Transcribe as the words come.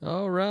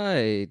All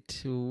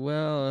right.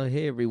 Well,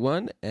 hey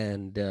everyone,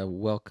 and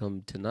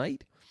welcome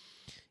tonight.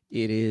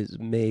 It is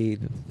May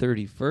the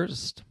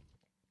 31st,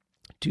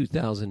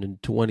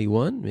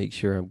 2021. Make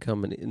sure I'm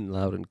coming in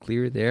loud and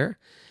clear there.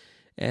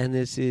 And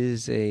this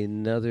is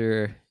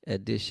another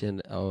edition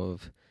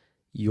of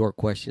Your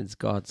Questions,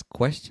 God's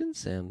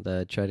Questions. And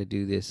try to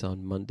do this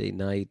on Monday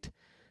night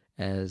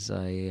as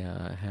I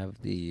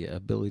have the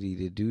ability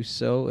to do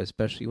so,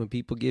 especially when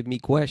people give me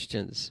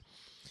questions.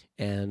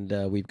 And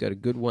we've got a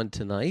good one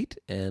tonight.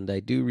 And I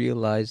do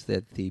realize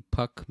that the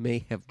puck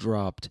may have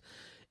dropped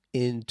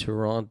in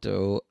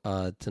Toronto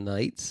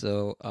tonight.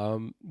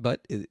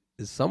 But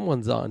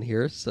someone's on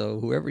here.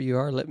 So whoever you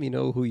are, let me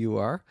know who you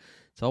are.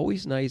 It's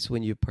always nice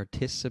when you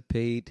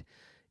participate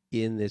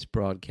in this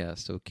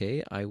broadcast,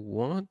 okay? I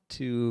want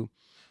to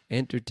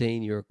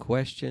entertain your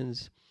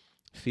questions.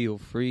 Feel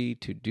free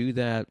to do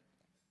that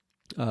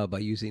by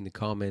using the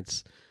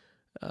comments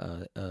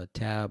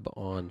tab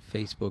on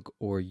Facebook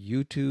or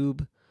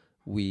YouTube.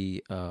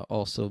 We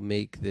also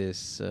make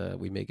this,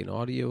 we make an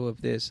audio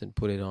of this and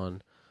put it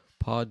on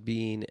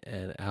Podbean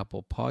and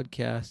Apple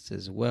Podcasts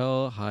as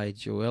well. Hi,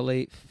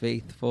 Joelle,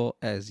 faithful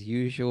as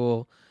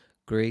usual.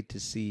 Great to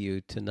see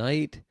you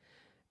tonight.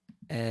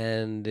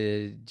 And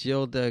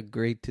Gilda,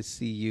 great to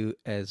see you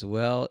as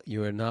well.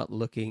 You are not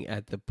looking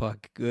at the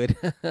puck. Good.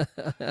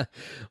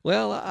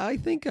 Well, I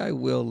think I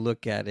will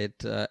look at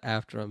it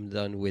after I'm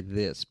done with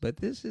this. But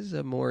this is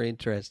a more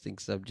interesting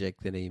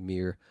subject than a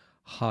mere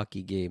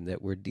hockey game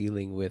that we're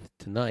dealing with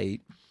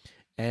tonight.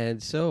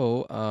 And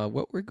so,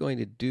 what we're going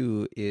to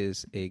do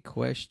is a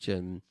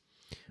question: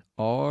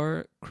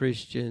 Are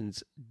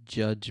Christians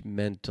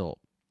judgmental?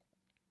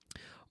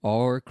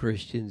 Are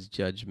Christians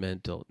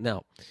judgmental?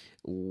 Now,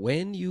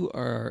 when you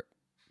are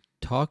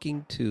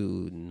talking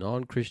to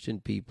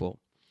non-Christian people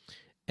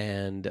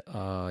and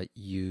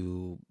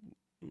you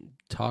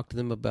talk to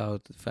them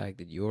about the fact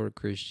that you're a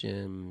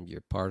Christian, you're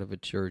part of a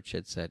church,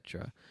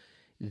 etc.,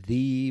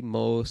 the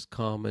most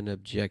common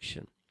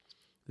objection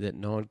that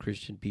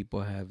non-Christian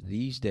people have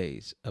these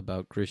days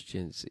about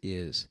Christians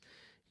is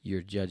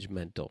you're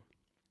judgmental.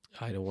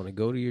 I don't want to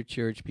go to your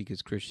church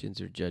because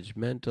Christians are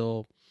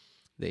judgmental.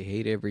 They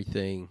hate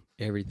everything.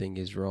 Everything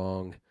is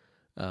wrong.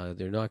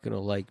 They're not going to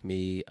like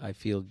me. I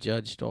feel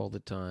judged all the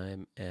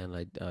time,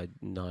 and I'm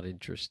not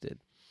interested.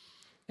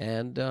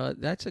 And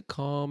that's a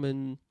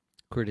common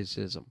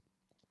criticism.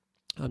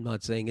 I'm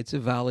not saying it's a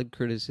valid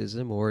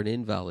criticism or an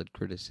invalid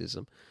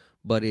criticism,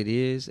 but it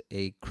is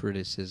a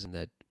criticism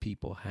that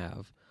people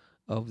have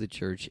of the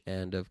church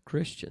and of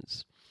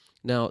Christians.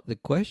 Now, the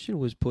question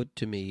was put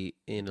to me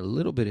in a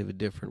little bit of a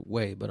different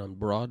way, but I'm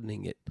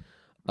broadening it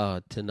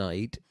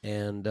tonight,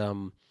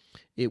 and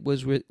it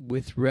was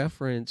with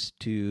reference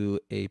to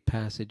a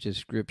passage of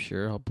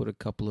Scripture. I'll put a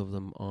couple of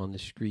them on the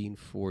screen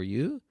for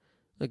you.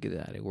 Look at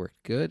that, it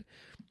worked good.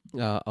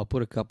 I'll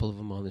put a couple of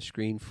them on the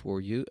screen for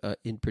you.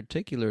 In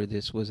particular,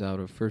 this was out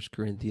of 1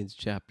 Corinthians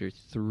chapter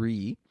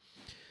 3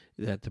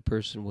 that the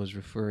person was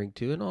referring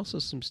to, and also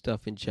some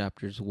stuff in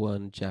chapters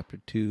 1, chapter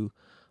 2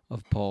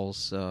 of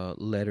Paul's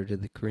letter to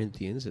the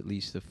Corinthians, at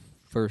least the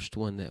first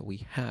one that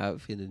we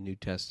have in the New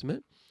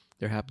Testament.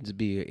 There happens to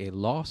be a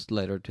lost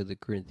letter to the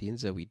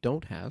Corinthians that we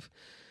don't have.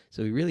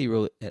 So we really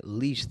wrote at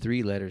least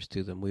 3 letters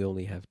to them. We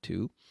only have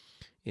 2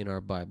 in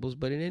our Bibles.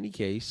 But in any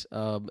case,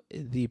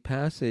 the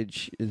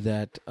passage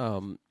that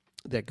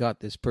that got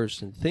this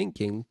person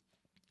thinking,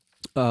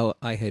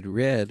 I had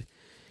read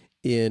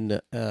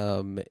in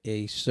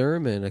a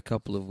sermon a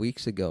couple of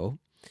weeks ago,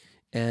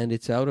 and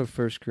it's out of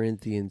 1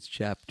 Corinthians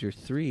chapter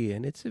 3,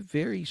 and it's a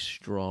very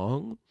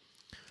strong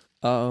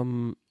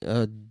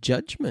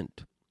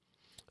judgment.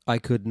 I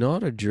could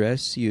not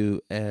address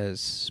you as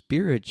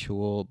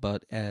spiritual,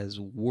 but as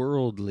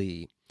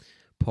worldly,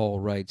 Paul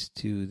writes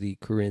to the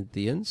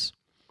Corinthians,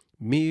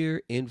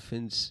 mere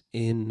infants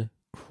in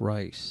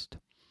Christ.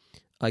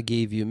 I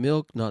gave you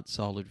milk, not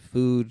solid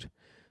food,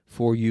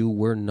 for you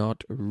were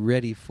not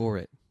ready for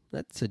it.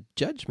 That's a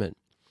judgment.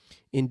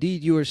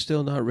 Indeed, you are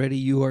still not ready.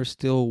 You are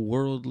still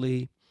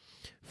worldly.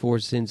 For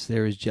since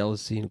there is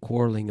jealousy and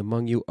quarreling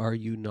among you, are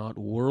you not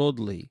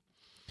worldly?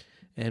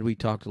 And we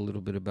talked a little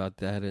bit about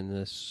that in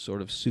this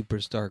sort of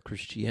superstar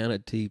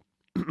Christianity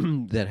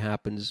that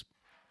happens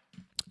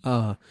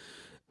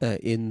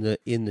in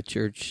the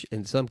church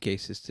in some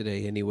cases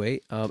today, anyway.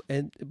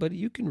 But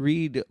you can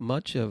read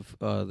much of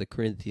the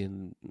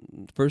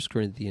First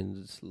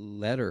Corinthians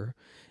letter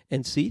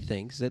and see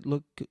things that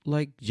look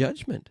like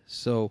judgment.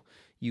 So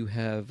you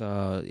have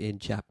in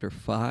chapter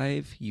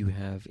 5, you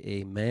have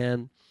a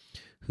man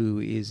who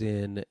is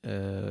in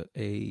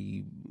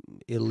a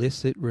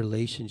illicit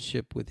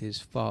relationship with his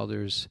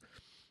father's,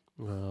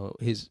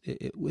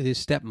 with his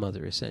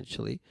stepmother,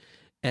 essentially.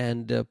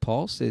 And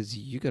Paul says,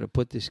 you got to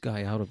put this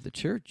guy out of the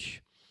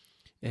church.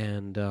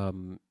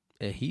 And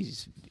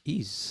he's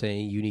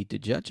saying you need to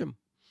judge him.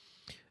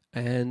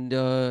 And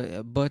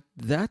but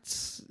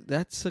that's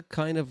a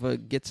kind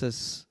of gets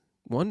us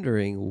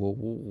wondering, well,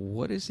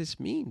 what does this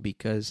mean?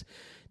 Because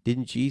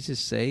didn't Jesus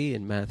say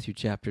in Matthew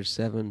chapter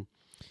 7,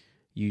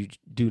 you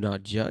do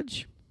not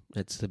judge?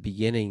 That's the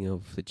beginning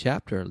of the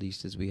chapter, at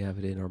least as we have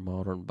it in our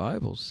modern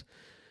Bibles.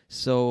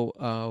 So,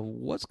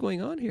 what's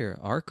going on here?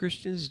 Are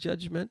Christians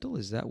judgmental?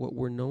 Is that what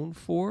we're known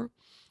for?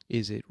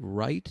 Is it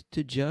right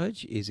to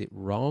judge? Is it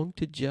wrong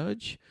to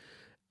judge?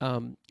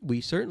 We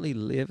certainly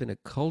live in a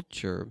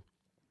culture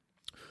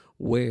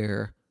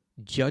where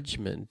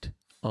judgment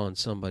on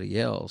somebody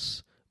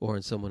else or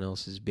on someone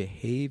else's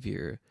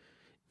behavior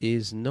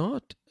is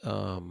not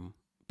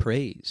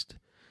praised.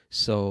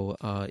 So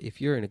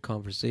if you're in a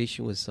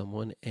conversation with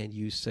someone and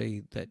you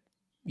say that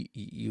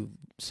you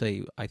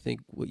say, I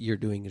think what you're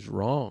doing is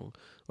wrong,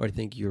 or I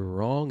think you're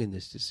wrong in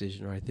this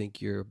decision, or I think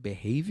your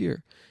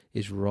behavior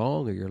is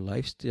wrong, or your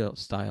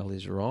lifestyle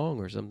is wrong,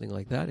 or something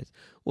like that, it's,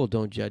 well,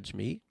 don't judge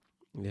me.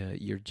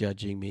 You're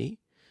judging me.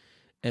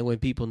 And when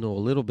people know a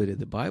little bit of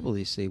the Bible,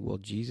 they say, well,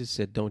 Jesus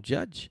said, don't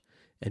judge.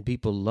 And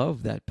people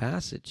love that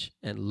passage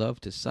and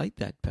love to cite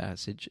that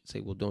passage and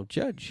say, well, don't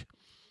judge.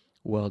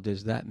 Well,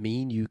 does that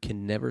mean you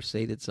can never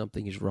say that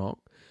something is wrong?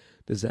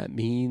 Does that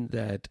mean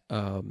that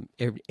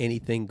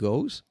anything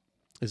goes?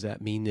 Does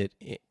that mean that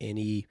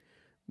any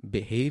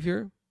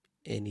behavior,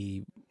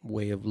 any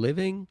way of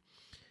living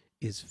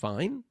is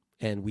fine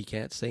and we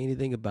can't say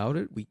anything about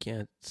it? We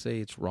can't say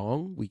it's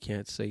wrong. We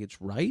can't say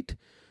it's right,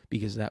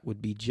 because that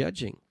would be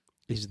judging.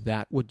 Is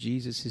that what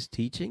Jesus is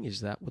teaching? Is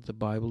that what the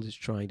Bible is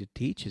trying to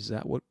teach? Is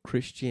that what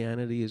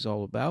Christianity is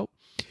all about?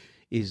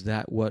 Is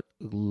that what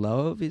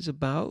love is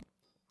about?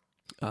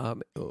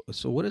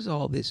 So what does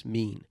all this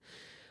mean?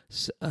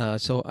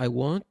 So I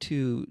want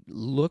to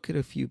look at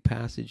a few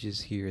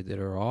passages here that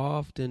are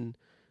often,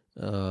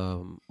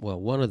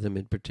 one of them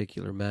in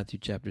particular, Matthew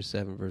chapter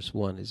 7, verse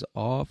 1, is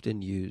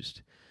often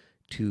used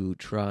to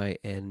try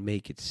and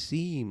make it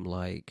seem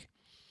like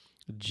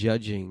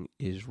judging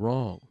is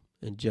wrong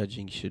and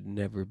judging should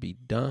never be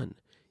done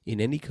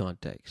in any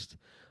context.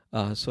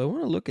 So I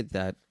want to look at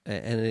that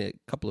and a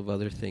couple of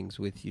other things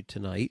with you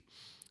tonight.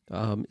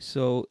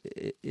 So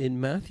in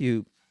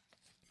Matthew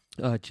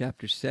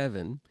chapter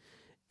 7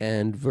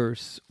 and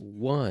verse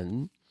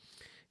 1,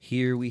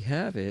 here we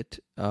have it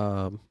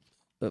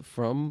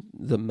from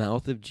the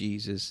mouth of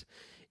Jesus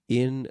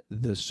in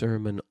the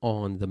Sermon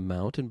on the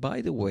Mount. And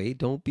by the way,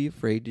 don't be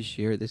afraid to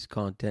share this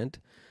content.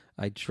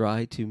 I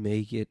try to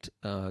make it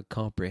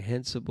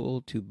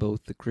comprehensible to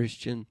both the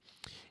Christian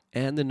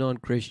and the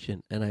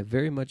non-Christian, and I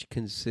very much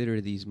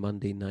consider these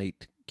Monday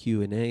night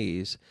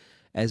Q&As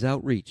as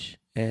outreach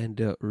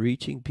and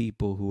reaching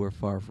people who are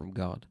far from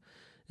God.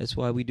 That's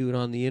why we do it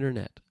on the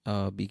internet,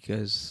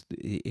 because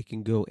it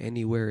can go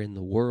anywhere in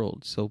the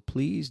world. So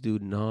please do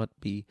not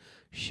be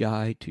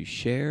shy to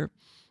share.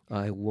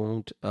 I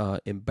won't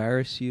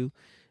embarrass you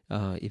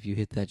if you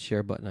hit that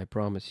share button, I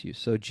promise you.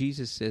 So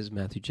Jesus says,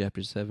 Matthew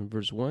chapter 7,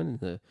 verse 1, in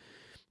the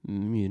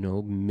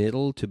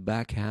middle to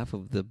back half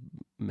of the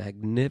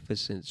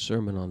magnificent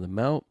Sermon on the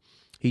Mount.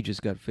 He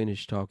just got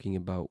finished talking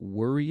about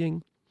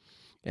worrying.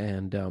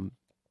 And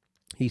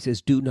he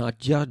says, do not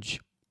judge.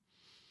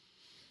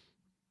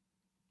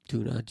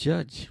 Do not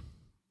judge.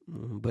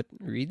 But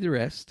read the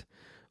rest.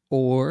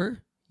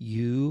 Or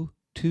you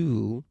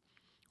too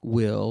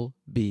will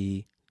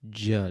be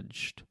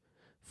judged.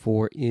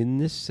 For in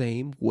the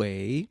same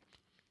way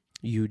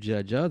you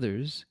judge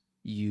others,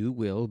 you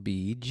will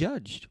be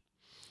judged.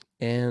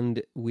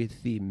 And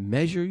with the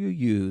measure you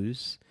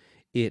use,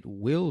 it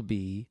will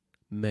be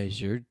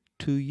measured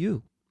to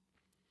you.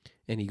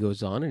 And he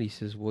goes on and he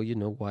says, well,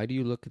 why do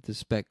you look at the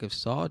speck of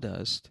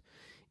sawdust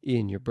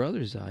in your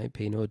brother's eye and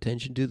pay no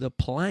attention to the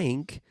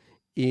plank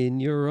in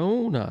your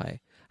own eye?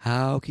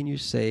 How can you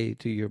say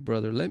to your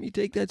brother, let me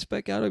take that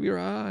speck out of your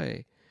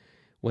eye,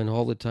 when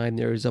all the time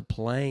there is a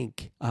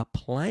plank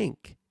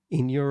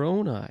in your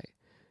own eye?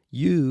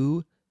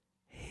 You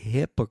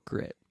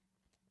hypocrite.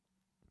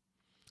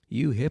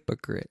 You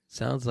hypocrite.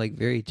 Sounds like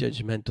very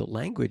judgmental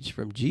language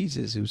from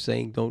Jesus, who's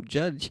saying don't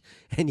judge,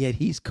 and yet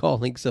he's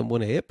calling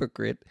someone a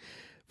hypocrite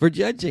for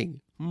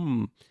judging.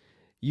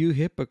 You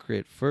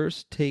hypocrite.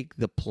 First take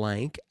the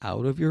plank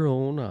out of your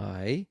own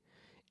eye,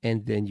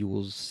 and then you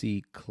will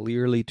see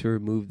clearly to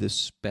remove the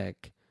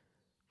speck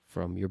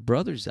from your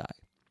brother's eye.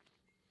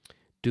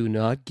 Do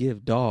not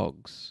give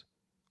dogs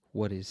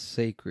what is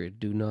sacred.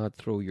 Do not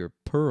throw your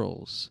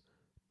pearls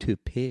to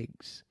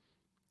pigs.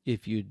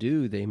 If you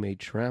do, they may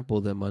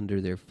trample them under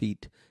their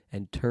feet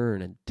and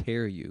turn and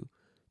tear you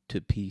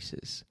to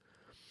pieces.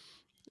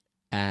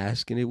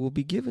 Ask, and it will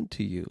be given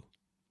to you.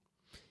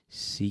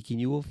 Seek,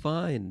 and you will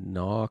find.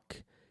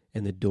 Knock,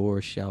 and the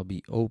door shall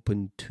be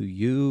opened to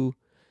you.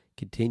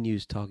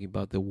 Continues talking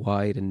about the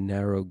wide and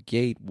narrow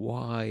gate.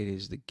 Wide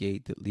is the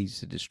gate that leads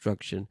to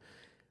destruction.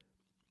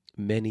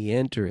 Many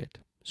enter it.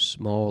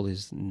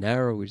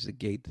 Narrow is the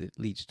gate that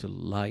leads to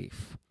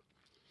life.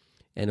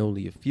 And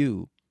only a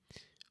few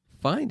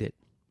find it.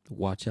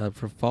 Watch out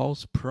for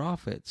false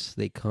prophets.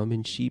 They come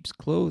in sheep's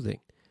clothing,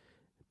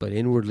 but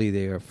inwardly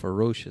they are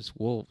ferocious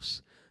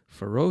wolves.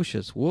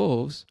 Ferocious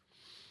wolves?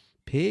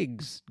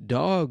 Pigs,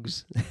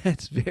 dogs.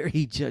 That's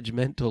very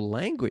judgmental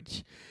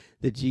language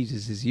that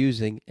Jesus is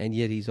using, and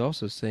yet he's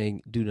also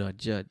saying, do not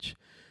judge.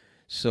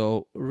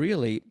 So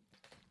really,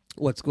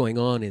 what's going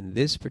on in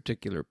this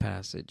particular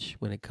passage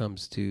when it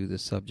comes to the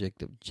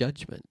subject of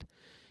judgment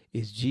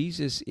is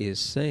Jesus is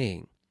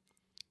saying,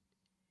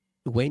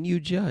 when you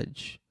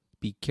judge,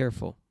 be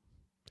careful.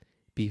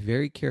 Be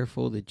very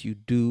careful that you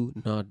do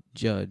not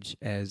judge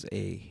as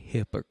a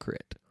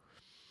hypocrite,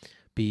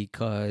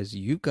 because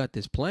you've got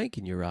this plank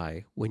in your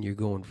eye when you're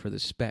going for the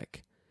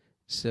speck.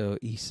 So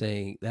he's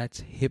saying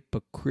that's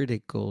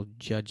hypocritical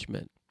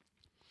judgment.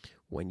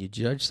 When you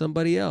judge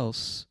somebody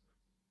else,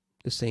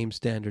 the same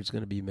standard is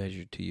going to be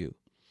measured to you.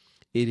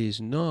 It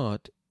is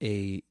not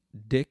a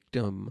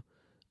dictum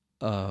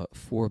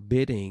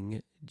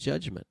forbidding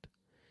judgment.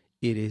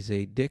 It is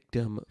a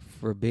dictum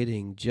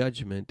forbidding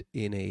judgment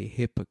in a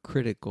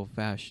hypocritical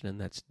fashion, and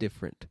that's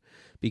different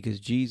because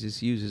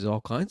Jesus uses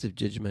all kinds of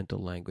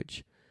judgmental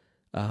language.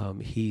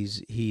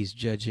 He's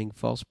judging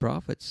false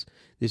prophets.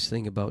 This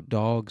thing about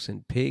dogs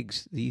and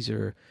pigs, these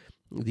are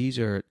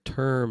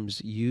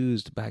terms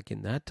used back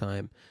in that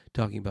time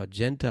talking about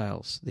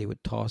Gentiles. They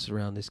would toss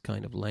around this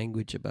kind of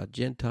language about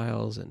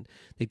Gentiles, and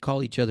they'd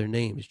call each other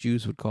names.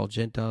 Jews would call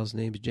Gentiles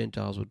names,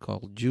 Gentiles would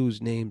call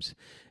Jews names,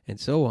 and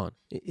so on,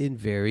 in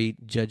very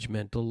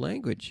judgmental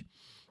language.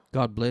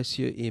 God bless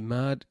you,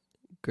 Imad.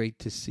 Great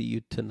to see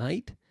you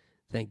tonight.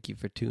 Thank you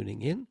for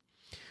tuning in.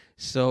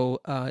 So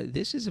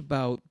this is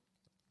about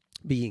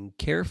being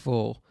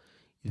careful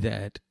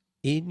that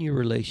in your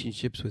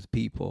relationships with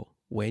people,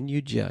 when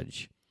you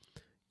judge,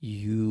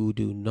 you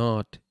do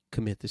not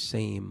commit the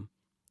same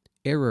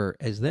error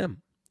as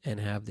them and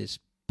have this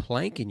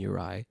plank in your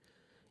eye.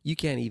 You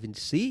can't even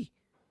see.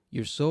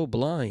 You're so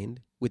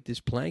blind with this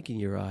plank in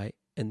your eye,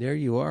 and there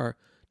you are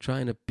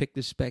trying to pick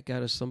the speck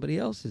out of somebody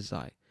else's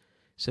eye.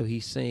 So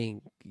he's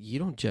saying, you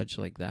don't judge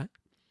like that.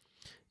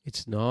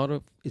 It's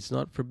not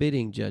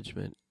forbidding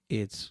judgment.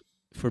 It's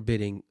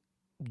forbidding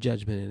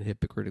judgment in a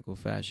hypocritical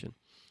fashion.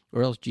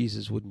 Or else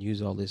Jesus wouldn't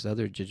use all this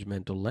other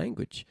judgmental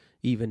language.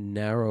 Even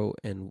narrow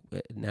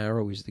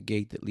is the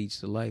gate that leads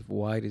to life.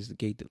 Wide is the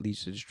gate that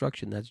leads to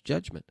destruction. That's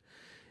judgment.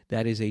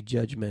 That is a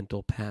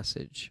judgmental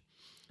passage.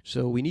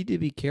 So we need to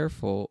be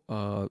careful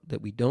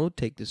that we don't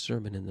take the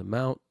Sermon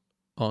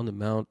on the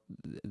Mount,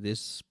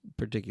 this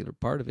particular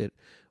part of it,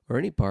 or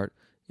any part,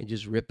 and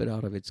just rip it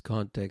out of its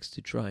context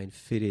to try and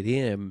fit it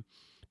in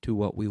to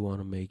what we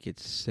want to make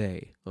it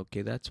say.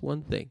 Okay, that's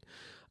one thing.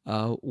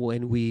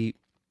 When we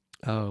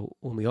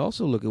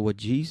also look at what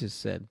Jesus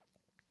said,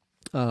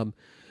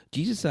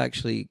 Jesus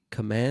actually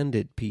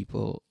commanded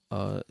people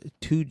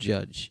to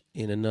judge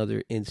in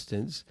another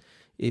instance.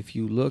 If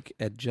you look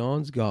at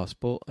John's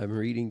Gospel, I'm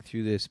reading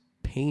through this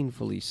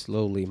painfully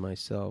slowly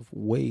myself,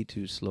 way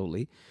too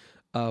slowly.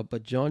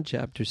 But John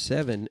chapter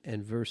 7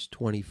 and verse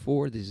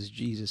 24, this is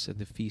Jesus at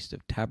the Feast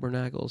of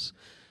Tabernacles,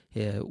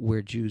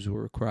 where Jews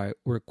were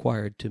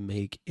required to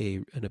make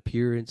an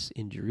appearance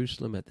in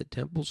Jerusalem at the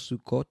temple,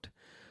 Sukkot,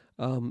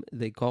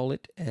 they call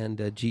it,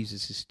 and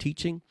Jesus is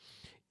teaching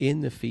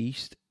in the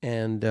feast,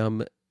 and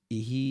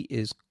he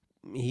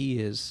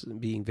is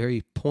being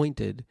very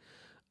pointed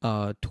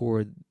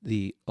toward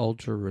the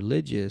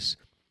ultra-religious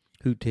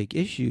who take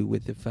issue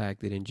with the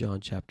fact that in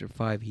John chapter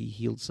 5 he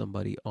healed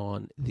somebody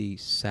on the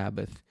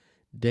Sabbath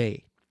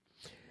day.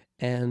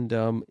 And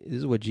this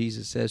is what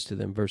Jesus says to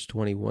them, verse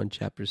 21,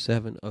 chapter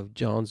 7 of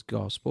John's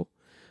Gospel.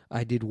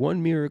 I did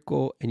one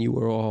miracle, and you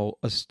were all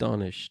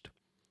astonished.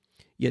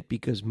 Yet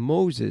because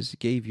Moses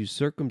gave you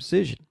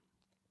circumcision,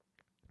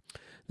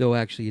 though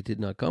actually it did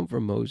not come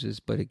from Moses,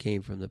 but it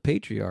came from the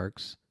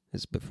patriarchs,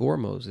 as before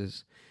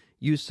Moses,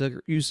 you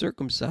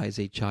circumcise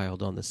a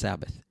child on the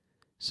Sabbath.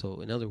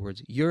 So in other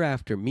words, you're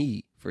after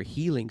me for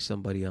healing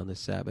somebody on the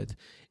Sabbath,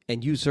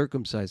 and you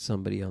circumcise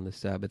somebody on the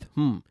Sabbath.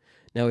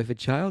 Now, if a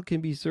child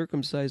can be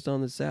circumcised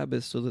on the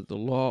Sabbath so that the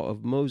law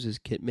of Moses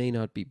may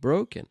not be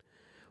broken,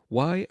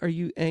 why are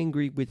you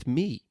angry with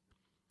me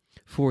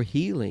for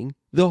healing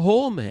the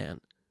whole man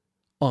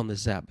on the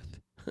Sabbath?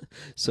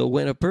 So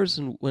when a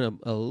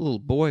little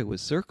boy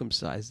was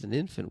circumcised, an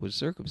infant was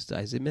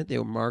circumcised, it meant they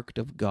were marked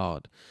of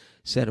God,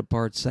 set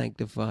apart,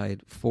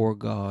 sanctified for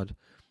God.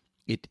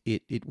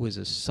 It was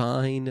a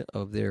sign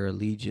of their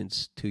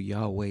allegiance to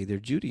Yahweh, their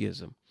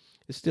Judaism.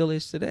 It still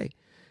is today.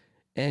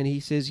 And he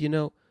says,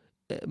 you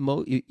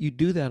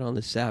do that on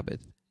the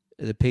Sabbath.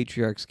 The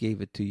patriarchs gave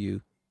it to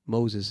you.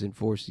 Moses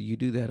enforced it. You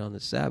do that on the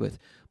Sabbath.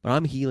 But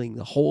I'm healing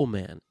the whole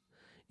man.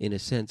 In a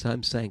sense,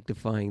 I'm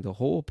sanctifying the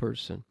whole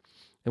person.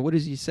 And what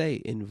does he say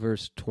in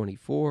verse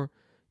 24,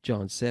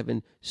 John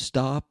 7?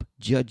 Stop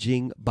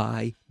judging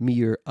by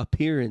mere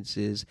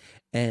appearances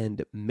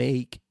and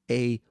make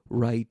a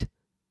right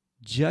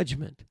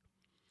judgment.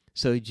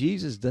 So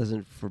Jesus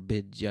doesn't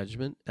forbid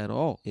judgment at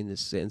all, in the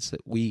sense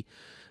that we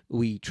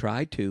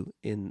try to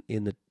in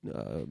the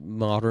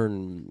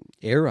modern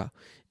era,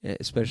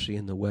 especially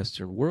in the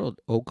Western world.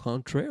 Au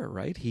contraire,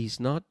 right? He's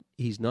not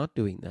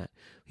doing that.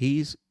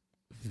 He's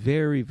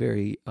very,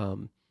 very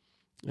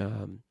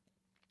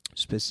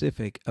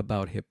specific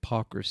about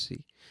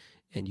hypocrisy,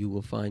 and you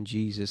will find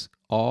Jesus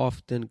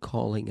often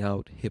calling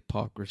out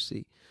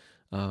hypocrisy.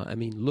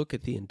 Look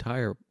at the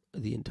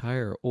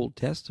entire Old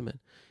Testament.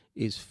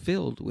 is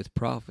filled with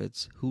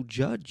prophets who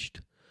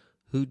judged.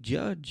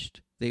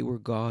 They were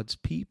God's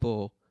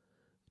people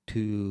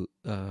to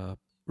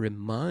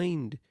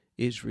remind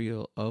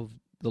Israel of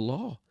the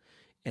law.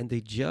 And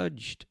they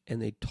judged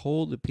and they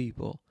told the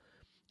people,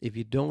 if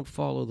you don't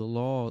follow the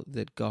law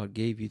that God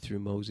gave you through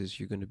Moses,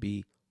 you're going to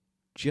be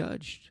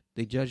judged.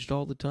 They judged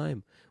all the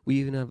time. We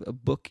even have a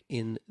book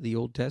in the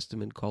Old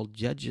Testament called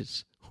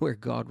Judges, where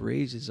God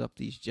raises up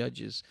these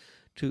judges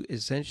to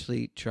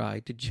essentially try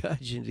to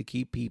judge and to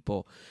keep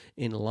people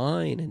in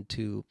line and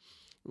to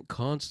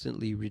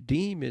constantly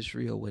redeem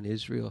Israel when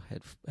Israel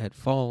had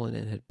fallen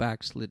and had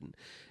backslidden.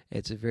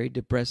 It's a very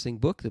depressing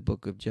book, the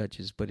book of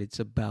Judges, but it's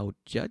about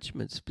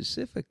judgment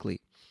specifically.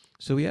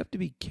 So we have to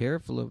be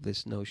careful of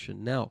this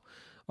notion. Now,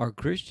 are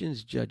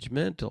Christians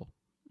judgmental?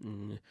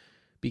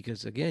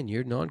 Because again,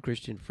 your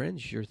non-Christian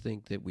friends sure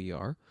think that we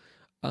are.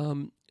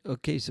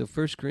 Okay, so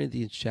 1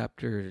 Corinthians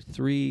chapter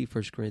 3,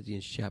 1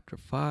 Corinthians chapter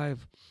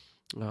 5,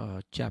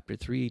 chapter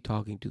 3,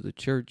 talking to the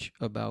church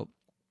about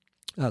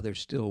how they're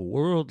still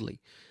worldly.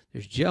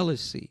 There's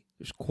jealousy,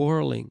 there's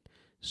quarreling,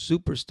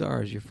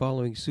 superstars. You're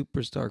following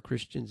superstar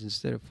Christians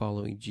instead of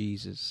following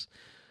Jesus.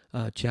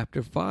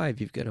 Chapter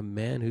 5, you've got a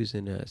man who's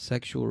in a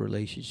sexual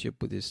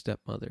relationship with his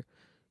stepmother.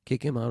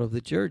 Kick him out of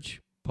the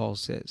church, Paul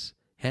says.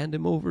 Hand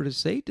him over to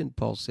Satan,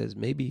 Paul says.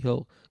 Maybe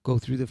he'll go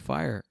through the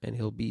fire and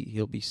he'll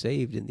be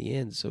saved in the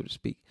end, so to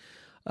speak.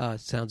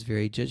 Sounds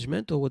very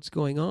judgmental. What's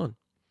going on?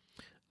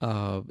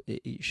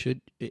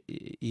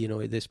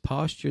 This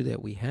posture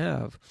that we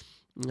have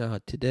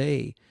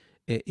today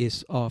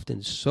is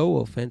often so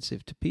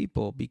offensive to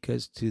people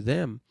because to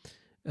them,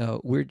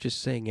 we're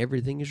just saying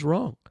everything is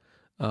wrong.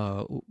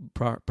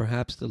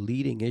 Perhaps the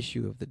leading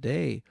issue of the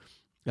day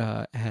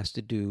has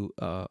to do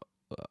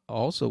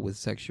also with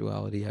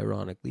sexuality,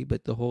 ironically,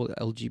 but the whole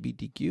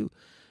LGBTQ.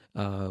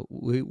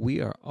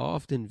 We are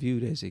often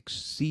viewed as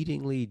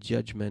exceedingly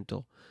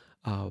judgmental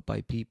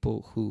by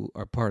people who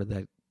are part of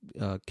that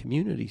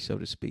community, so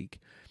to speak.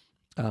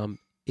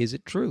 Is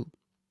it true?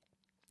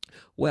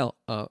 Well,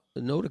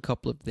 note a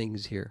couple of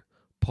things here.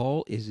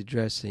 Paul is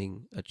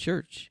addressing a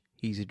church.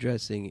 He's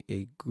addressing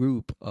a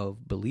group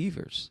of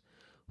believers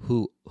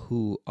who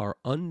are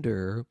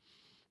under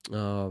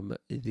the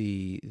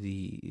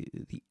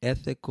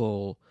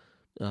ethical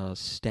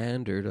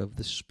standard of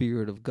the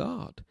Spirit of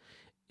God.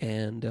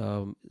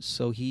 And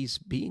so he's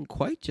being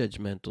quite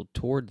judgmental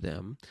toward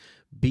them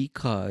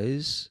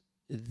because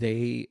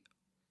they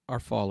are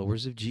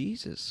followers of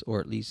Jesus, or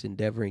at least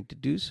endeavoring to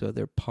do so.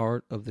 They're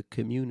part of the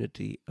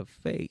community of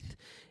faith.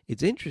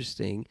 It's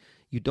interesting,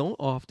 you don't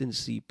often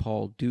see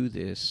Paul do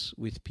this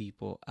with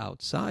people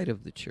outside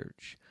of the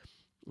church.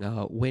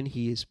 When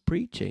he is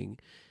preaching,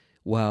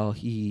 while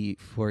he,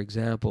 for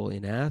example,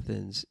 in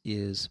Athens,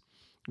 is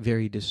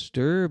very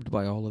disturbed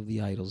by all of the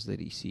idols that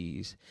he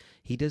sees,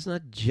 he does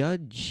not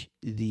judge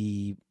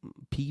the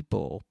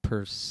people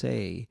per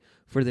se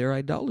for their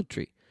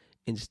idolatry.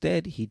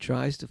 Instead, he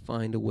tries to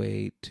find a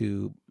way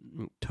to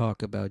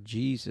talk about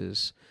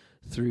Jesus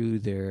through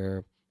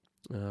their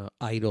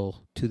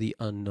idol to the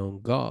unknown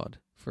God,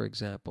 for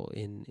example,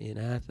 in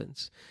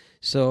Athens.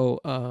 So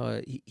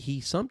he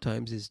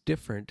sometimes is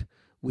different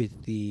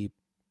with the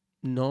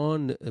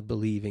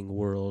non-believing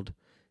world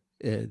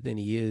than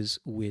he is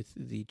with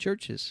the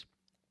churches.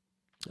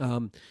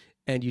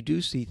 And you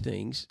do see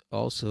things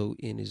also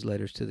in his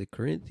letters to the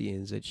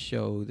Corinthians that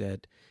show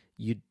that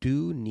you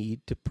do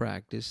need to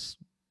practice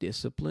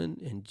discipline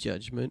and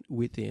judgment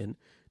within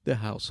the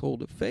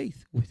household of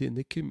faith, within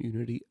the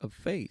community of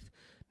faith.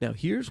 Now,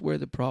 here's where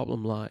the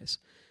problem lies,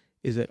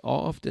 is that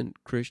often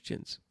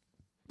Christians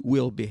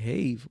will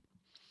behave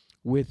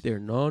with their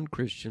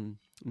non-Christian,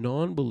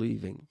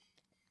 non-believing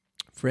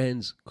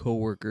friends,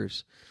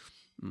 co-workers,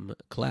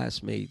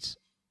 classmates,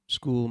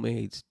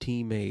 schoolmates,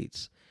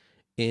 teammates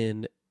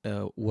in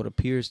what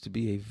appears to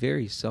be a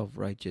very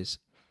self-righteous,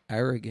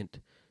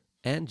 arrogant,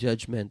 and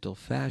judgmental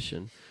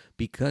fashion,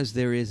 because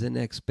there is an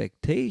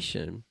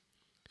expectation.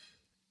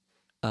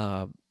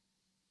 I'm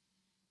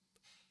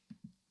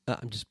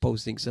just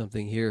posting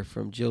something here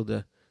from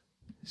Gilda.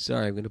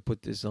 Sorry, I'm going to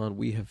put this on.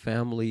 We have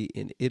family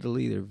in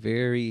Italy. They're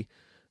very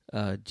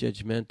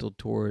judgmental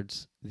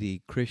towards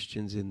the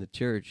Christians in the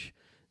church.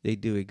 They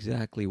do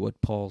exactly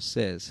what Paul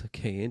says.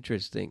 Okay,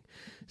 interesting.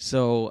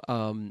 So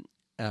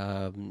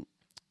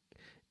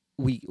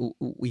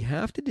we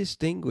have to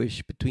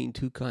distinguish between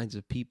two kinds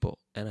of people,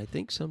 and I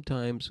think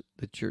sometimes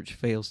the church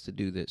fails to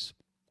do this.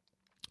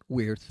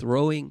 We're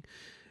throwing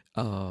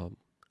stones,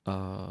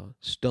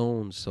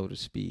 so to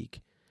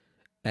speak,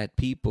 at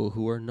people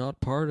who are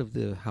not part of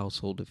the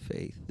household of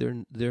faith.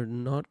 They're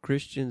not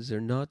Christians.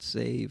 They're not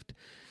saved.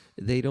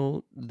 They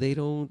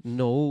don't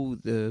know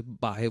the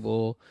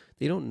Bible.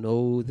 They don't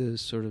know the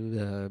sort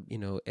of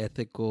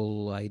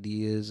ethical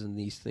ideas and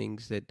these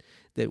things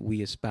that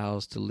we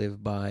espouse to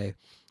live by.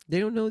 They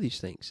don't know these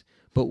things,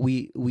 but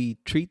we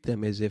treat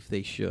them as if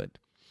they should,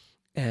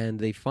 and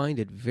they find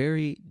it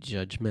very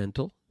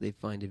judgmental. They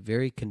find it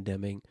very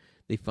condemning.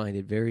 They find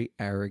it very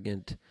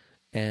arrogant,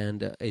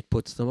 and it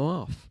puts them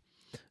off.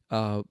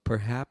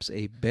 perhaps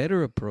a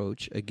better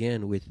approach,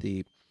 again, with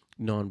the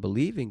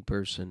non-believing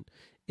person,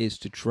 is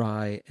to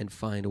try and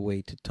find a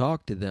way to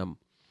talk to them.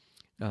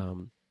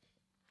 Um,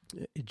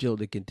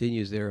 Gilda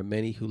continues, there are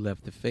many who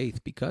left the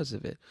faith because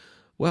of it.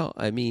 Well,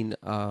 I mean,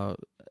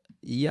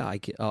 yeah,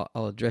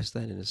 I'll address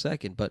that in a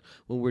second. But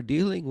when we're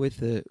dealing with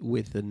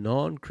the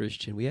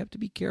non-Christian, we have to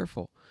be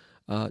careful.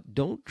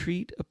 Don't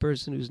treat a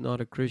person who's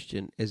not a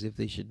Christian as if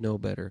they should know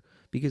better,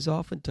 because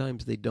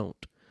oftentimes they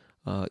don't.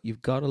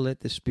 You've got to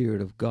let the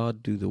Spirit of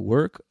God do the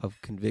work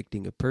of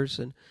convicting a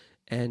person,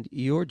 and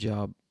your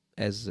job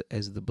as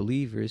the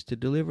believer is to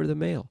deliver the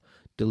mail,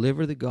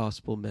 deliver the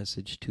gospel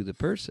message to the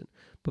person.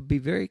 But be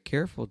very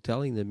careful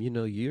telling them,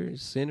 you're a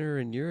sinner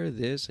and you're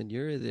this and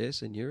you're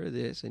this and you're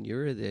this and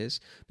you're this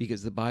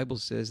because the Bible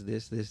says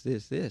this, this,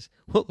 this, this.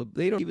 Well,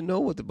 they don't even know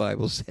what the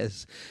Bible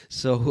says.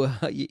 So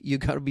you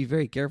got to be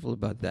very careful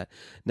about that.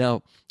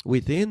 Now,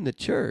 within the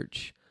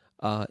church,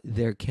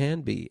 there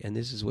can be, and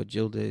this is what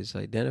Gilda is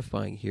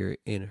identifying here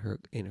in her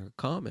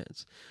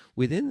comments.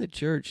 Within the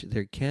church,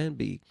 there can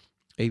be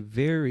a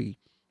very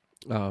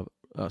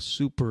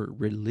super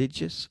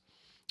religious,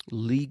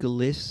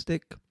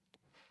 legalistic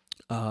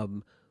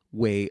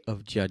way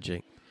of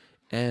judging.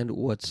 And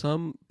what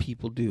some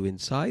people do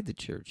inside the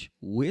church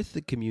with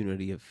the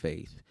community of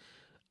faith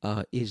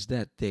is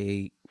that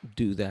they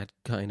do that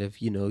kind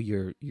of,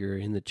 you're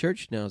in the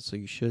church now, so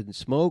you shouldn't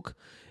smoke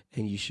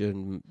and you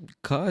shouldn't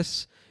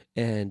cuss,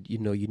 and you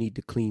need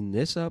to clean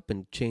this up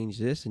and change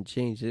this and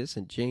change this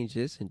and change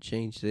this and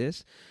change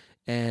this.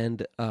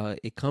 And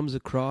it comes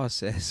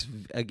across as,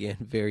 again,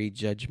 very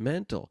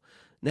judgmental.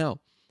 Now,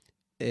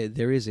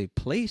 there is a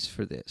place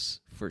for this,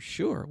 for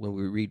sure. When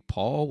we read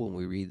Paul, when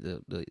we read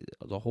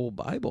the whole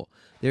Bible,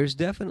 there's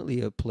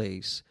definitely a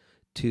place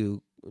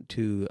to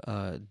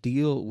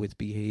deal with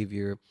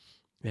behavior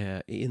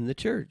in the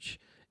church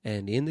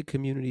and in the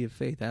community of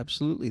faith.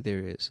 Absolutely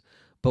there is.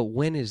 But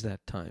when is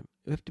that time?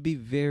 We have to be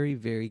very,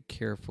 very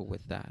careful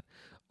with that.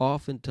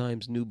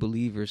 Oftentimes new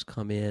believers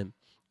come in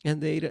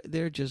and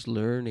they're just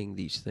learning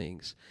these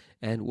things.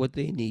 And what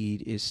they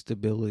need is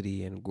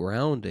stability and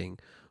grounding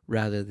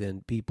rather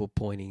than people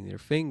pointing their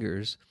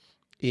fingers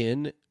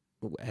in,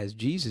 as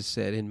Jesus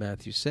said in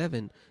Matthew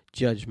 7,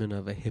 judgment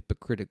of a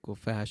hypocritical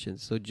fashion.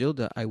 So,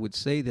 Gilda, I would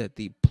say that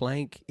the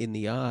plank in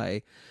the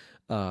eye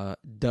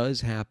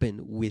does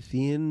happen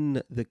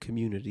within the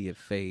community of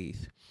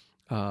faith.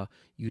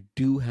 You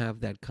do have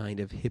that kind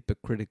of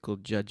hypocritical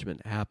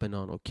judgment happen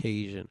on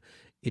occasion.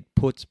 It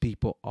puts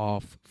people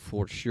off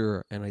for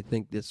sure, and I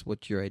think that's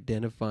what you're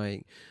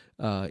identifying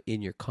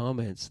in your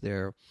comments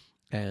there.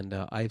 And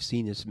I've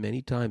seen this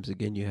many times.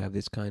 Again, you have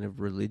this kind of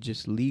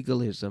religious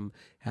legalism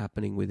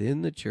happening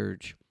within the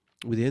church,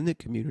 within the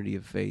community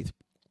of faith.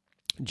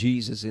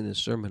 Jesus, in the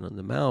Sermon on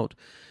the Mount,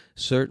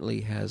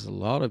 certainly has a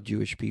lot of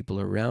Jewish people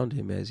around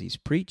him as he's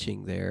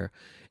preaching there.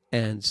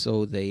 And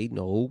so they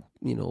know,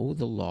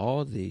 the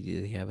law.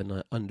 They have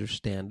an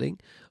understanding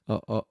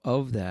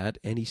of that.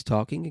 And he's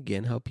talking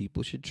again how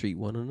people should treat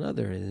one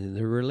another and in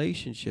their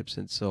relationships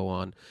and so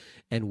on.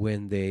 And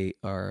when they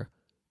are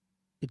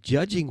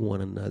judging one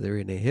another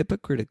in a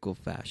hypocritical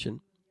fashion,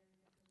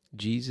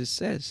 Jesus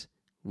says,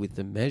 with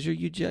the measure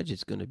you judge,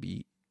 it's going to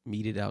be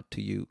meted out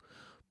to you.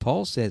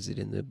 Paul says it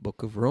in the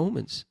book of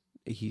Romans.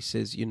 He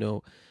says,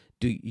 do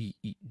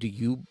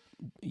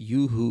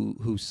you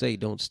who say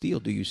don't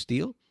steal, do you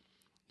steal?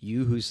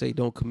 You who say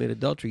don't commit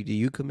adultery, do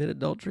you commit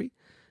adultery?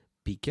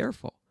 Be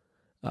careful.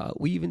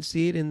 We even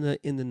see it in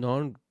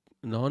the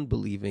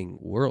non-believing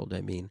world.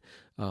 I mean,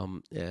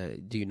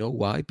 do you know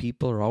why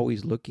people are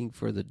always looking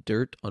for the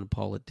dirt on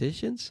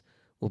politicians?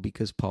 Well,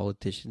 because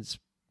politicians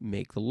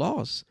make the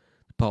laws.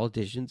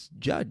 Politicians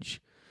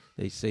judge.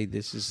 They say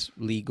this is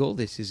legal,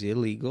 this is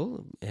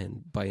illegal,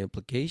 and by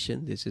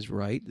implication, this is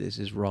right, this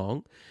is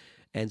wrong.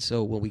 And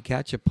so when we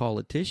catch a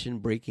politician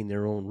breaking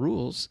their own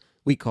rules,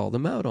 we call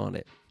them out on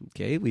it.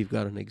 Okay, we've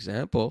got an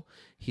example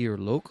here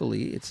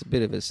locally. It's a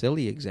bit of a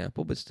silly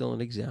example, but still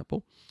an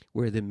example,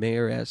 where the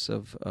mayoress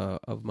of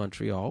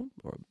Montreal,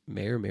 or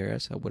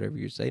mayoress, whatever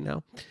you say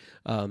now,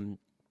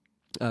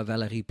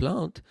 Valérie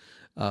Plante,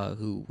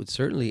 who would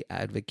certainly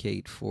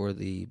advocate for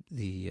the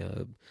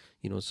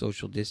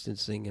social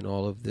distancing and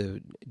all of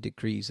the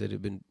decrees that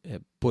have been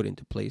put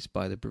into place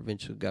by the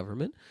provincial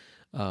government.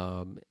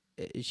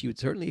 She would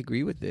certainly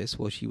agree with this.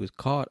 Well, she was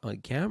caught on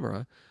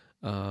camera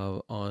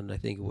on, I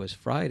think it was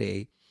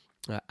Friday,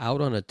 out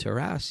on a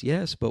terrace,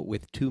 yes, but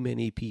with too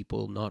many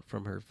people not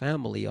from her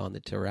family on the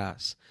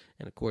terrace.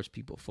 And of course,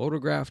 people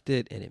photographed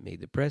it, and it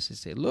made the press and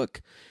say,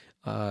 look,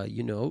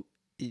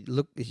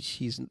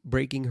 she's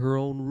breaking her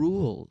own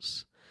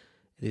rules.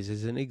 This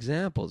is an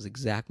example. It's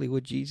exactly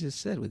what Jesus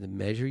said. With the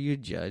measure you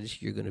judge,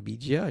 you're going to be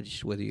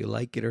judged, whether you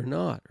like it or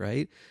not,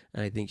 right?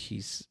 And I think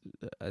she's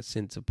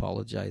since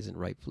apologized, and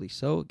rightfully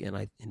so.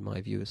 Again, in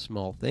my view, a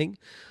small thing.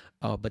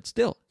 But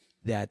still,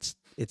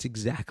 it's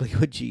exactly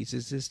what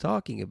Jesus is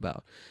talking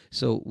about.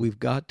 So we've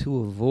got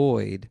to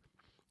avoid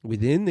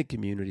within the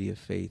community of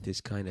faith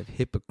is kind of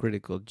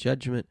hypocritical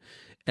judgment.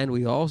 And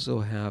we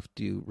also have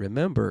to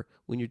remember,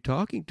 when you're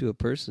talking to a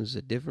person who's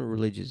a different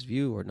religious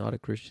view or not a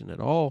Christian at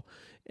all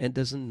and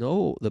doesn't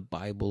know the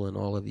Bible and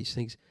all of these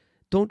things,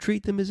 don't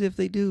treat them as if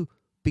they do,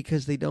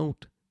 because they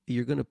don't.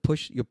 You're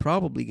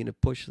probably going to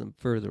push them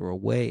further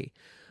away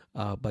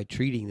by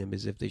treating them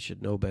as if they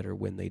should know better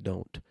when they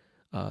don't.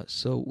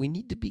 So we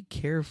need to be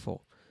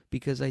careful,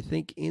 because I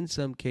think in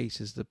some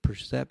cases the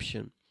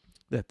perception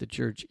that the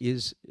church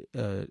is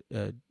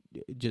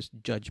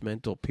just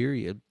judgmental,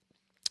 period,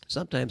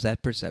 sometimes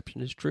that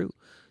perception is true.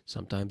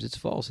 Sometimes it's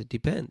false. It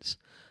depends.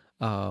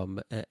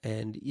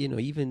 And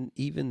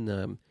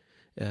even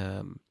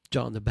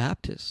John the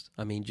Baptist.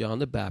 I mean, John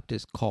the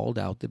Baptist called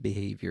out the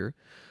behavior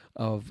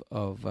of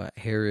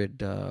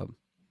Herod.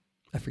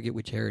 I forget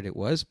which Herod it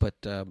was, but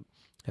I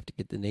have to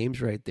get the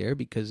names right there,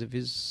 because of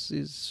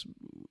his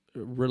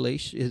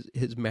relation,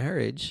 his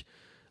marriage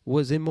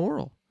was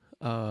immoral.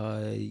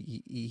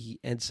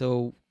 And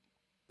so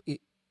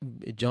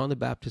John the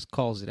Baptist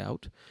calls it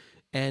out,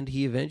 and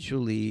he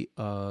eventually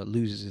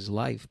loses his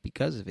life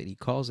because of it. He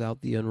calls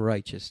out the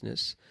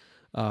unrighteousness.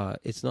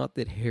 It's not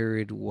that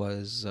Herod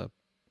was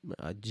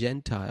a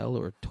Gentile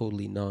or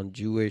totally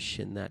non-Jewish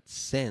in that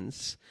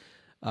sense,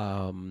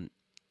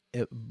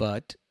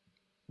 but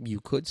you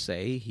could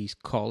say he's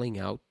calling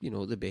out,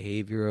 the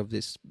behavior of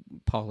this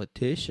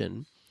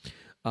politician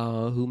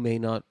who may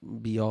not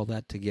be all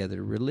that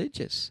together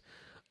religious.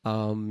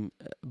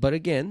 But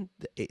again,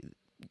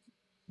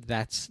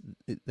 that's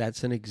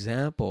an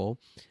example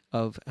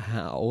of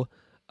how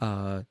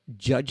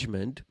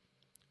judgment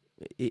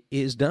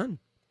is done,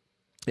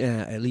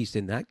 at least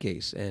in that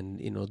case.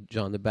 And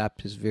John the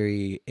Baptist,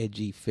 very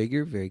edgy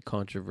figure, very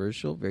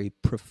controversial, very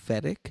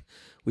prophetic.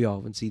 We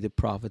often see the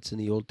prophets in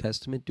the Old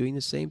Testament doing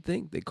the same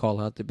thing. They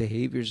call out the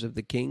behaviors of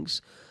the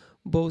kings,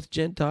 both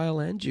Gentile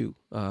and Jew.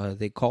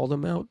 They call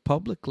them out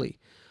publicly.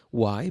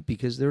 Why?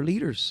 Because they're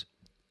leaders.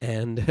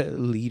 And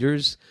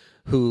leaders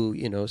who,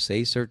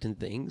 say certain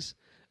things,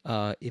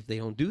 if they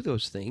don't do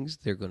those things,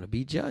 they're going to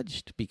be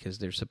judged, because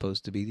they're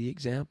supposed to be the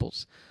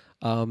examples.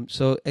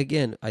 So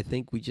again, I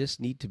think we just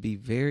need to be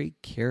very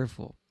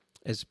careful,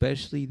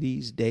 especially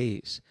these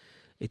days.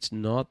 It's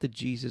not that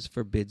Jesus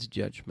forbids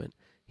judgment.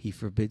 He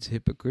forbids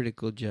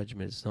hypocritical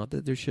judgment. It's not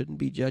that there shouldn't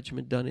be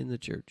judgment done in the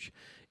church.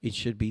 It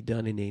should be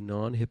done in a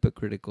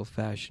non-hypocritical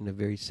fashion, a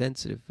very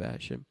sensitive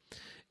fashion.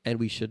 And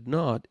we should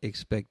not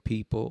expect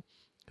people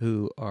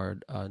who are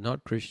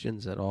not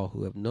Christians at all,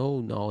 who have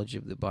no knowledge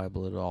of the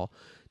Bible at all,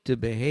 to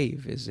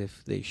behave as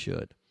if they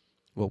should.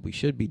 What we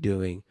should be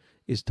doing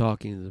is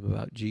talking to them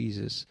about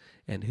Jesus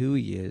and who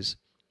he is,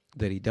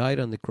 that he died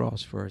on the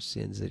cross for our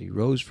sins, that he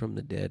rose from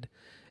the dead,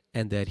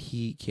 and that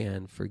he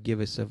can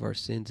forgive us of our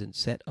sins and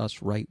set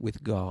us right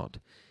with God,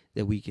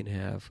 that we can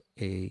have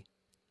a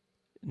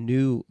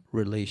new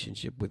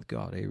relationship with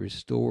God, a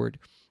restored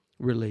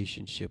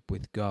relationship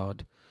with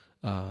God,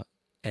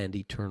 and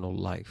eternal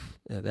life.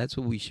 That's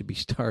what we should be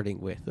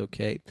starting with,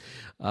 okay?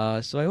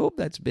 So I hope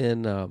that's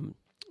been a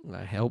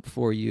help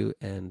for you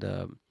and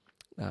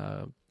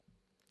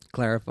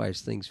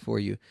clarifies things for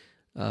you.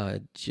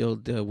 Jill,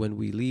 when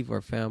we leave our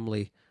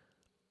family,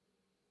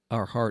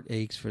 our heart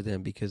aches for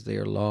them because they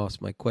are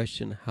lost. My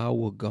question, how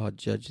will God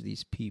judge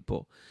these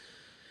people?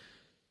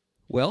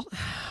 Well,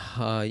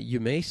 you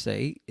may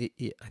say,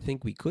 I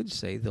think we could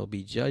say, they'll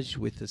be judged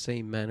with the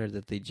same manner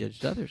that they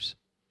judged others.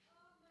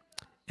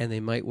 And they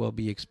might well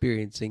be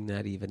experiencing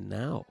that even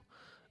now.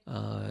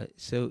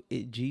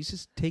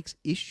 Jesus takes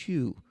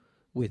issue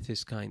with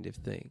this kind of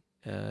thing.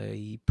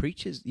 He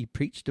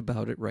preached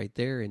about it right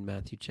there in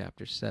Matthew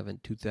chapter 7,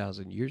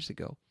 2,000 years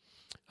ago.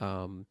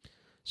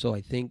 So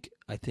I think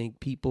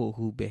people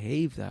who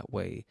behave that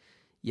way,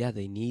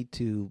 they need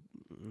to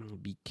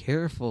be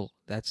careful.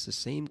 That's the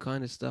same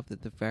kind of stuff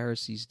that the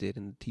Pharisees did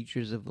and the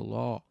teachers of the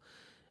law.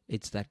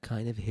 It's that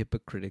kind of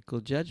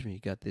hypocritical judgment. You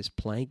got this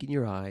plank in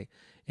your eye,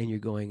 and you're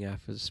going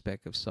after the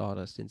speck of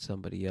sawdust in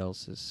somebody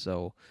else's.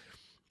 So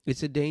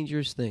it's a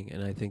dangerous thing,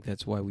 and I think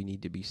that's why we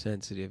need to be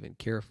sensitive and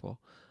careful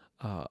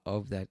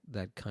of that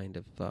kind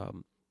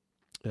of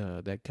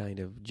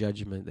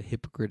judgment, the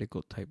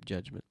hypocritical type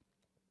judgment.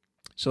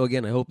 So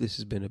again, I hope this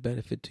has been a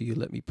benefit to you.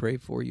 Let me pray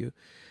for you.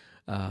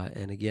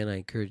 And again, I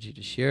encourage you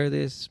to share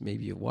this.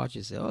 Maybe you watch it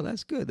and say, oh,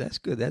 that's good,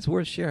 that's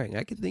worth sharing.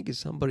 I could think of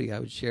somebody I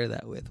would share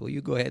that with. Well,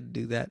 you go ahead and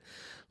do that.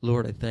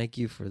 Lord, I thank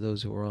you for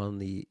those who are on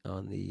the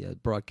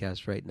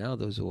broadcast right now,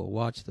 those who will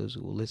watch, those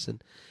who will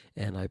listen.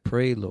 And I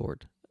pray,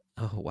 Lord,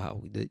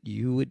 that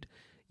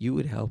you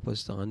would help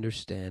us to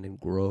understand and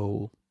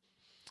grow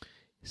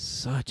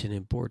such an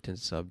important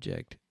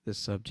subject, the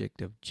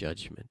subject of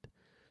judgment.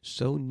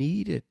 So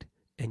needed,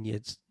 and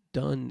yet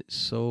done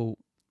so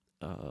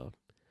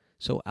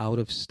out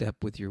of step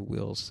with your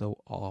will so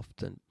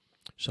often.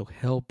 So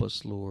help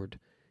us, Lord,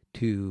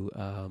 to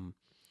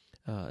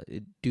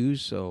do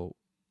so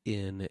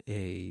in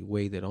a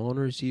way that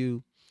honors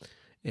you,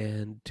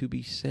 and to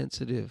be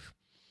sensitive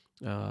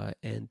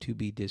and to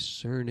be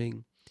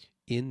discerning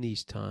in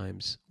these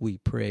times. We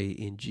pray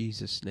in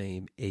Jesus'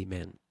 name,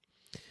 amen.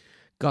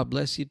 God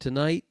bless you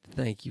tonight.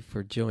 Thank you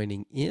for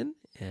joining in,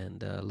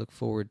 and look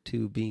forward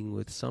to being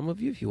with some of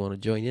you. If you want to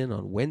join in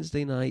on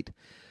Wednesday night,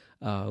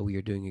 we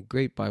are doing a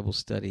great Bible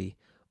study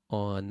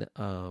on,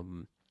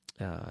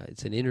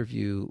 it's an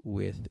interview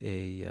with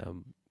a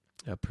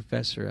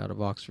professor out of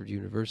Oxford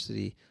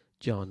University,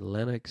 John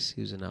Lennox,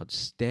 who's an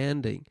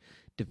outstanding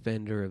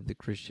defender of the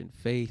Christian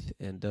faith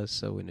and does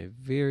so in a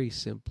very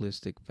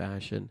simplistic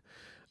fashion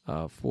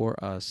for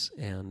us.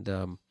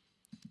 And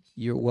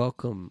you're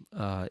welcome,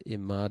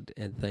 Imad,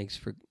 and thanks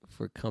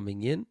for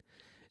coming in.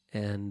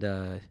 And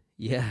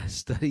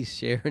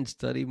share and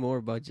study more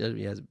about judgment.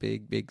 He has a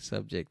big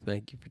subject.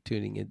 Thank you for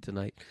tuning in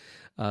tonight.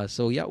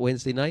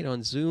 Wednesday night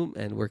on Zoom,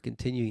 and we're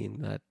continuing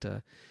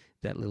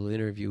that little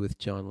interview with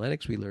John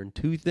Lennox. We learned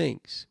two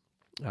things.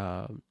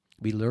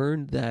 We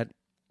learned that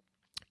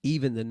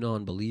even the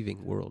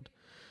non-believing world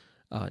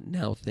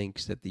now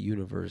thinks that the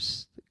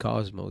universe, the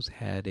cosmos,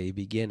 had a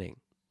beginning.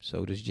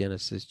 So does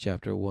Genesis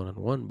chapter 1 and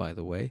 1, by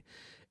the way.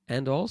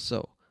 And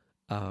also,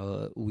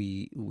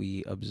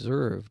 we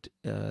observed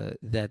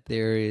that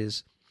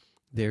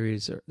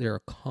there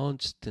are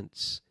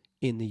constants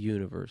in the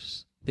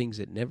universe, things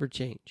that never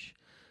change.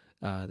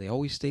 They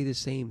always stay the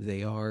same.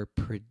 They are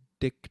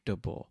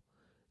predictable.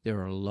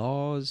 There are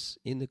laws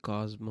in the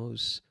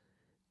cosmos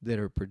that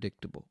are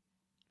predictable.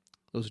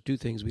 Those are two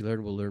things we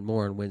learned. We'll learn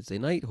more on Wednesday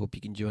night. Hope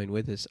you can join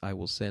with us. I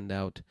will send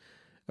out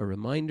a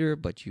reminder,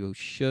 but you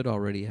should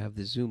already have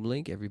the Zoom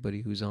link.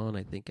 Everybody who's on,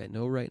 I think I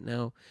know right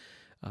now.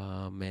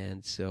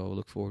 And so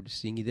look forward to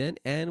seeing you then.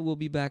 And we'll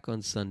be back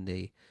on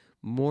Sunday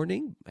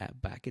morning,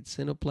 back at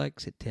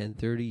Cineplex at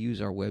 10:30.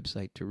 Use our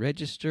website to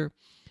register.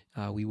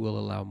 We will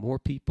allow more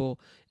people,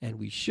 and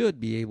we should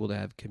be able to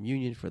have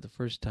communion for the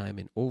first time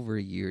in over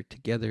a year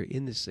together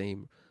in the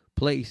same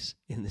place,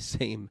 in the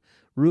same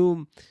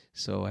room.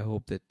 So I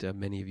hope that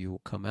many of you will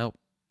come out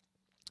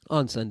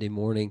on Sunday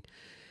morning.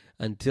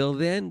 Until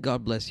then,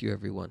 God bless you,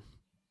 everyone.